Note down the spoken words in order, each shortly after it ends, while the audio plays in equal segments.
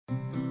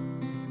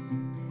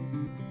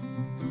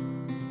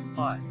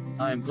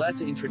I am glad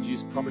to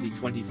introduce property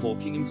 24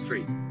 Kingham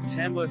Street,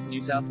 Tamworth, New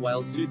South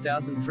Wales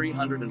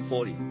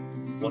 2340.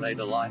 What a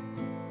delight!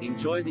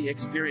 Enjoy the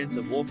experience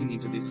of walking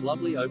into this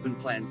lovely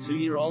open-plan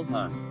 2-year-old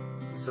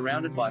home.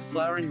 Surrounded by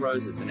flowering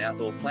roses and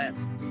outdoor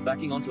plants,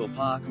 backing onto a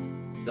park,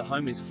 the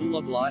home is full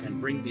of light and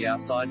brings the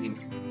outside in.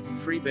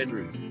 3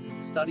 bedrooms,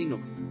 study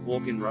nook,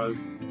 walk-in robe,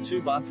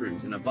 2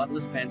 bathrooms and a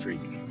butler's pantry.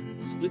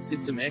 Split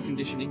system air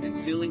conditioning and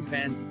ceiling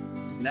fans,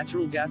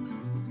 natural gas,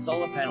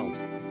 solar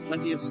panels,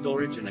 plenty of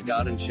storage and a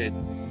garden shed.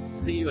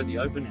 See you at the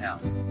open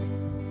house.